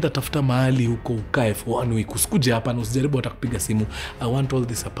 enda tafuta mahali huko ukae for 1 week, usikuje hapa na usijaribu hata kupiga simu. I want all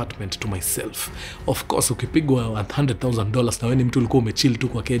this apartment to myself. Of course ukipigwa $100,000 na wewe ni mtu ulikuwa umechill tu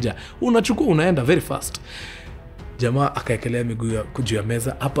kwa keja, unachukua unaenda very fast. Jamaa akaekelea miguu juu ya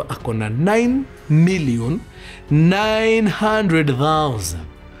meza, hapa akona $9,900,000.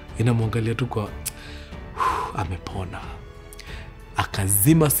 Inamwangalia tu kwa amepona.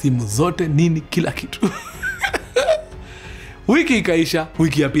 Akazima simu zote nini kila kitu. Wiki ikaisha,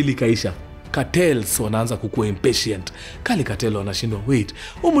 wiki ya pili ikaisha. Cartels wanaanza kukua impatient. Cartel wanashindwa, wait,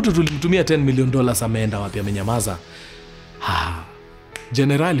 huyu mtu tulimtumia $10 million ameenda wapi, amenyamaza?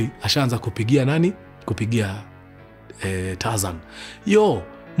 Generali ashaanza kupigia nani? Kupigia Tarzan. Yo,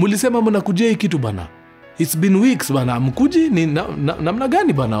 mulisema mnakujia hii kitu bana. It's been weeks bana. Mkuji ni namna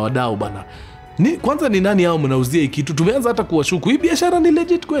gani bana wadau bana? Kwanza ni nani hao mnauzia hii kitu? Tumeanza hata kuwashuku. Hii biashara ni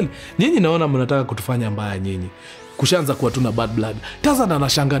legit kweli? Nyinyi naona mnataka kutufanya mbaya nyinyi. Kushaanza kuwa tuna bad blood. Tarzan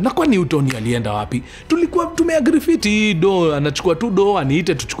anashangaa, na kwani Tony alienda wapi? Tulikuwa tumeagrifiti do, anachukua tu do,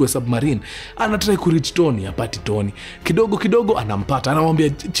 aniite tuchukue submarine. Anatry ku reach Tony, apati Tony. Kidogo anampata. Anamwambia,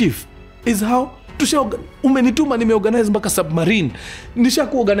 "Chief, is how umenituma nimeorganize mpaka submarine.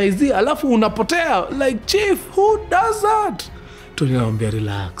 Nishakuorganizea alafu unapotea. Like chief, who does that?" Tony anamwambia,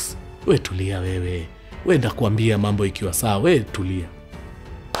 "Relax. We tulia wewe. We ndakuambia mambo ikiwa sawa, we tulia."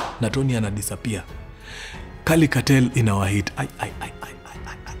 Na Tony anadisappear. Cartel inawahit.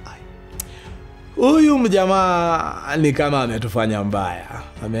 Huyu mjamaa ni kama ametufanya mbaya.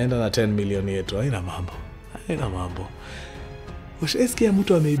 Ameenda na 10 million yetu. Haina mambo. Ushaisikia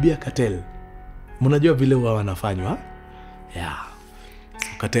mtu ameibia Cartel? Mnajua vile wao wanafanywa? Yeah.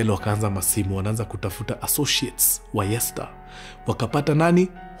 Cartel wakaanza masimu, wanaanza kutafuta associates wa Yesta. Wakapata nani?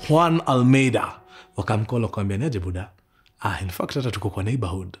 Juan Almeida. Wakamkola kwambia, "Niaje buda? In fact hata tuko kwa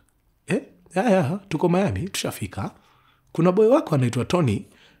neighborhood." Tuko Miami, tushafika. Kuna boy wako anaitwa Tony,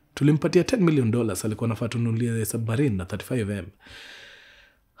 tulimpatia $10 million, alikuwa anafaa tununulie submarine na 35M.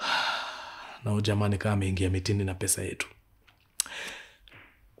 Na jamani kama ameingia mitini na pesa yetu.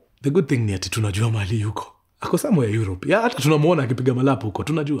 The good thing ni ati tunajua mahali yuko. Ako somewhere Europe. Hata tunamuona akipiga malapu huko,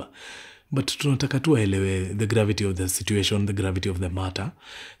 tunajua. But tunataka tu aelewe the gravity of the situation, the gravity of the matter.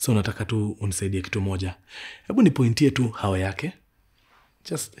 So nataka tu unisaidie kitu moja. Hebu nipointie tu hawa yake.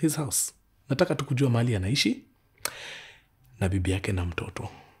 Just his house. Nataka tu kujua mahali anaishi na bibi yake na mtoto.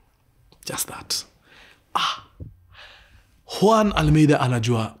 Just that. Juan Almeida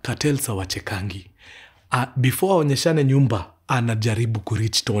anajua Cartels wachekangi. Before aonyeshane nyumba, anajaribu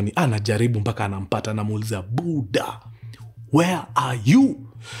kureach Tony. Anajaribu mpaka anampata, anamuuliza, "Buda, where are you?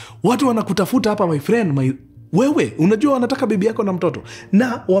 Watu wanakutafuta hapa my friend, wewe unajua wanataka bibi yako na mtoto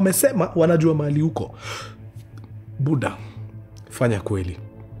na wamesema wanajua mahali huko. Buda, fanya kweli.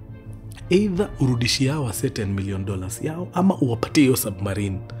 Either urudishia hawa $10 million yao ama uwapatie hiyo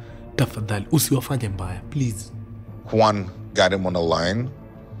submarine. Tafadhali usiwafanye mbaya, please." Juan got him on the line.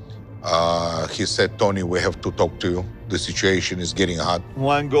 He said, "Tony, we have to talk to you. The situation is getting hot."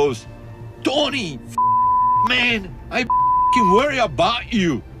 Juan goes, "Tony, man, I worry about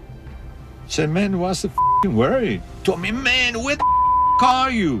you." I said, "Man, what's the worry?" Told me, "Man, where the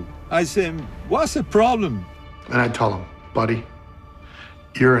are you?" I said, "What's the problem?" And I told him, "Buddy,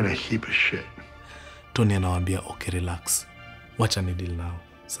 you're in a heap of shit." Tony anawaambia, "Okay, relax. Wacha ni deal nao."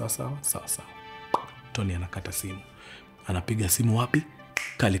 Sawa. Tony anakata simu. Anapiga simu wapi?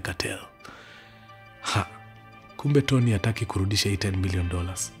 Cartel. Kumbe Tony hataki kurudisha $10 million.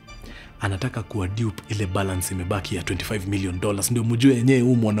 Anataka kuwa dupe ile balance imebaki ya $25 million. Ndio mjue yenyewe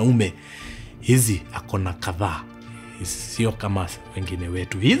huyu mwanaume hizi akona kadhaa. Sio kama wengine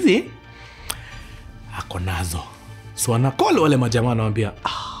wetu. Hizi akonazo. So anakolo wale majamaa anawaambia,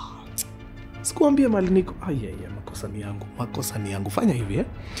 sikuambia mali niko. Makosa ni yangu. Fanya hivi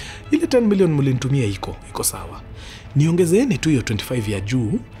ile 10 million mlinitumia iko sawa. Niongezeni tu hiyo 25 ya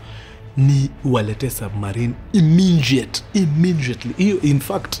juu, ni walete submarine immediately. Hiyo in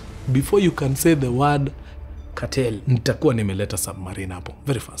fact before you can say the word Cartel, nitakuwa nimeleta submarine hapo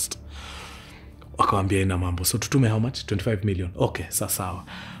very fast. Wakawambia ina mambo. So tutume how much? 25 million. Okay, sawa.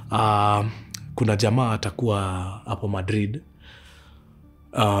 Kuna jamaa atakuwa hapo Madrid.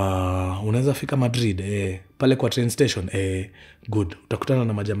 Unaweza fika Madrid pale kwa train station good, utakutana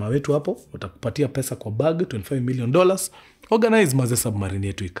na majamaa wetu hapo, utakupatia pesa kwa bag $25 million. Organize maze submarine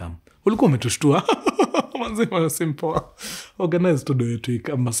yetu ikam. Ulikuwa umetushtua manze simple. Organize todo yetu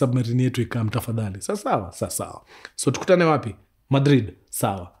ikam, submarine yetu ikam tafadhali. Sawa. So tukutane wapi? Madrid.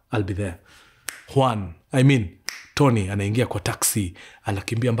 Sawa, I'll be there. Tony anaingia kwa taxi,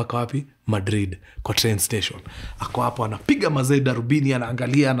 anakimbia mpaka wapi? Madrid, kwa train station. Ako hapo anapiga mazee darubini,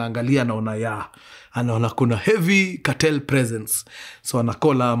 anaangalia, anaona kuna heavy cartel presence. So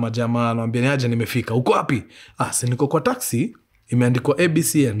anakola majamaa, anamwambia niaje nimefika. Uko wapi? Si niko kwa taxi, imeandikwa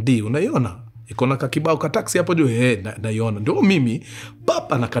ABCD, unaiona? Iko na kakibao ka taxi hapo juu. Naiona. Ndio mimi.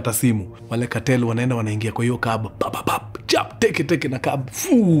 Anakata simu. Wale cartel wanaingia kwa hiyo cab. Chap, teke na cab.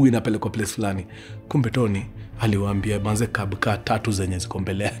 Inapelekwa place fulani. Kumbe Tony aliwaambia manze cab ka 3 zenye ziko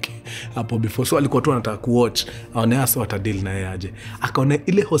mbele yake hapo before. So alikuwa tu anataka kuwatch aone hasa watadeal na yeye aje. Akaona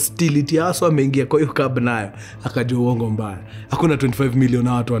ile hostility hasa ameingia kwa hiyo cab nayo, akajua uongo mbaya. Hakuna 25 million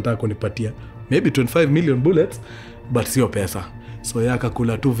na watu wanataka kunipatia. Maybe 25 million bullets, but sio pesa. So yeye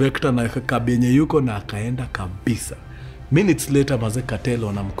akakula tu vector na cab yenye yuko na akaenda kabisa. Minutes later maze cartel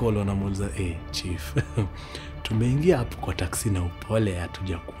wanamcall, wanamuuliza chief tumeingia hapo kwa taxi na upole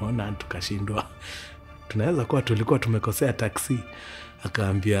hatuja kuona, tukashindwa. Tunaweza kuwa tulikuwa tumekosea taxi.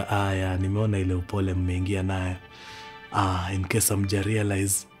 Akaambia nimeona ile upole mmeingia nayo. In case amja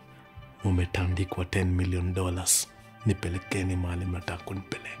realize umetandikwa $10 million. Nipelekeni mahali mnataka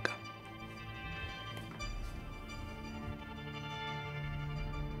kunipeleka.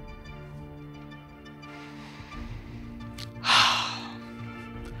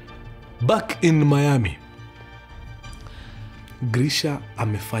 Back in Miami, Grisha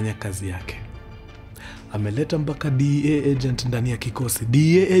amefanya kazi yake. Ameleta mpaka DEA agent ndani ya kikosi.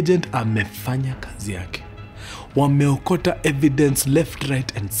 DEA agent amefanya kazi yake. Wameokota evidence left,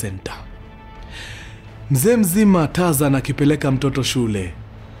 right and center. Mzee mzima Tarzan akipeleka mtoto shule.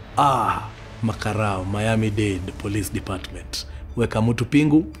 Makarao, Miami-Dade Police Department. Weka mtu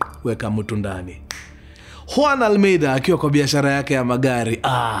pingu, weka mtu ndani. Juan Almeida akiwa kwa biashara yake ya magari.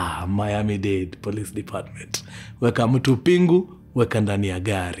 Miami-Dade Police Department. Weka mtu pingu, weka ndani ya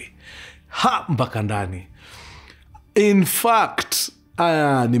gari. Mpaka ndani. In fact,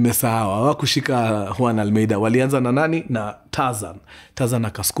 nimesahau, hawakushika Juan Almeida. Walianza na nani? Na Tarzan. Tarzan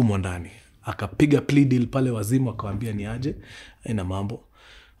akasukumwa ndani. Akapiga plea deal pale wazimu, akawaambia ni aje, ina mambo.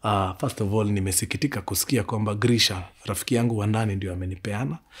 First of all, nimesikitika kusikia kwamba Grisha, rafiki yangu wa ndani, ndio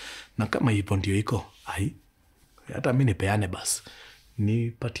amenipeana. Na kama ipo ndio iko, hata mimi nipeane basi.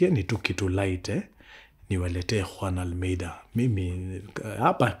 Nipatieni tu kitu light niwaletee Juan Almeida. Mimi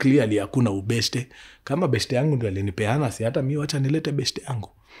hapa clearly hakuna ubeshte. Kama beshte yangu ndio alinipeana, si hata mimi wacha nilete beshte yangu.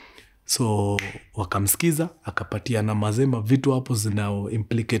 So wakamsikiza, akapatia na mazema vitu hapo zinao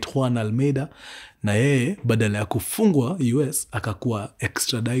implicate Juan Almeida, na yeye badala ya kufungwa US akakuwa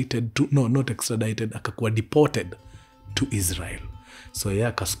extradited to, not extradited, akakuwa deported to Israel. So yeye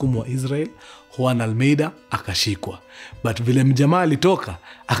akasukumwa Israel, Juan Almeida akashikwa. But vile mjamaa alitoka,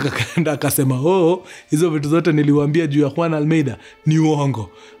 akakaenda akasema, hizo vitu zote niliwaambia juu ya Juan Almeida ni uongo.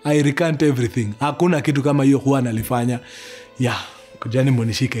 I recant everything. Hakuna kitu kama hiyo Juan alifanya. Kujani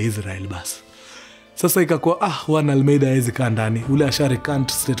mnishike Israel basi. Sasa ikakuwa Juan Almeida hawezi kaa ndani. Ule asha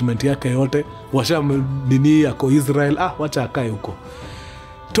recant statement yake yote. Washa nini yako Israel. Wacha akae huko.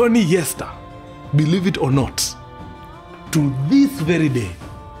 Tony Yester, believe it or not, to this very day,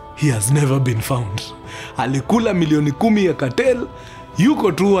 he has never been found. Alikula milioni 10 ya cartel.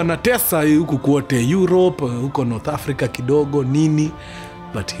 Yuko tu anatesa huko kwote Europe, huko North Africa kidogo nini,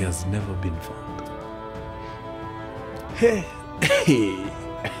 but he has never been found.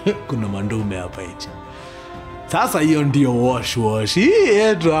 Kuna mandume hapa hichi. Sasa hiyo ndio wash. Hii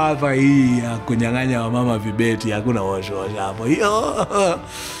yetu hapa hii ya kunyang'anya wa mama vibeti, hakuna wash hapo. Hiyo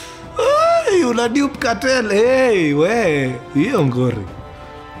una dupe cartel. Hiyo ngori.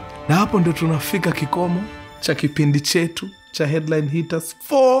 Na hapo ndio tunafika kikomo cha kipindi chetu cha Headline Hitters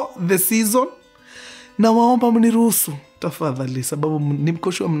for the season. Na waomba mniruhusu tafadhali, sababu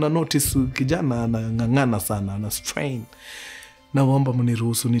nimkoshwa mna notice kijana anang'ang'ana sana, ana strain. Na waomba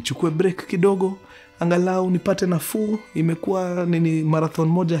mniruhusu nichukue break kidogo, angalau nipate nafuu. Imekuwa marathon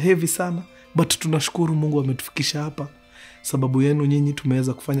moja heavy sana, but tunashukuru Mungu ametufikisha hapa. Sababu yenu nyinyi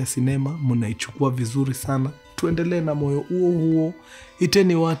tumeweza kufanya sinema, mnaichukua vizuri sana. Tuendelee na moyo huo.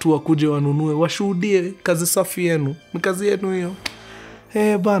 Iteni watu wakuje wanunue, washuhudie kazi safi yenu. Ni kazi yenu hiyo.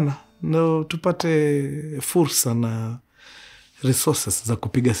 Bana, no tupate fursa na resources za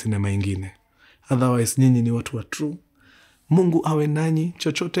kupiga sinema ingine. Otherwise nyinyi ni watu wa true. Mungu awe nanyi,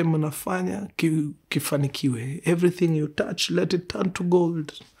 chochote mnafanya kifanikiwe. Everything you touch, let it turn to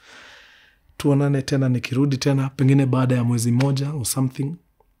gold. Tuonane tena nikirudi tena, pengine baada ya mwezi moja or something.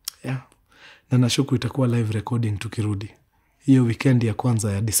 Yeah. Na nashuku itakuwa live recording tukirudi. Hiyo weekend ya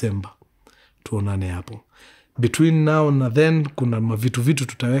kwanza ya December. Tuonane hapo. Between now na then, kuna vitu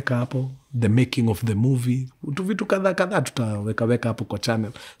tutaweka hapo. The making of the movie. Vitu kadhaa tutaweka hapo kwa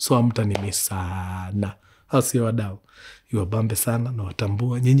channel. So hamtanimiss sana. Hao sio wadau. Iwabambe sana na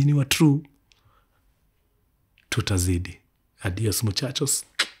watambua. Nyinyi ni wa true. Tutazidi. Adios muchachos.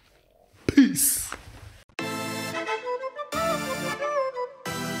 Peace.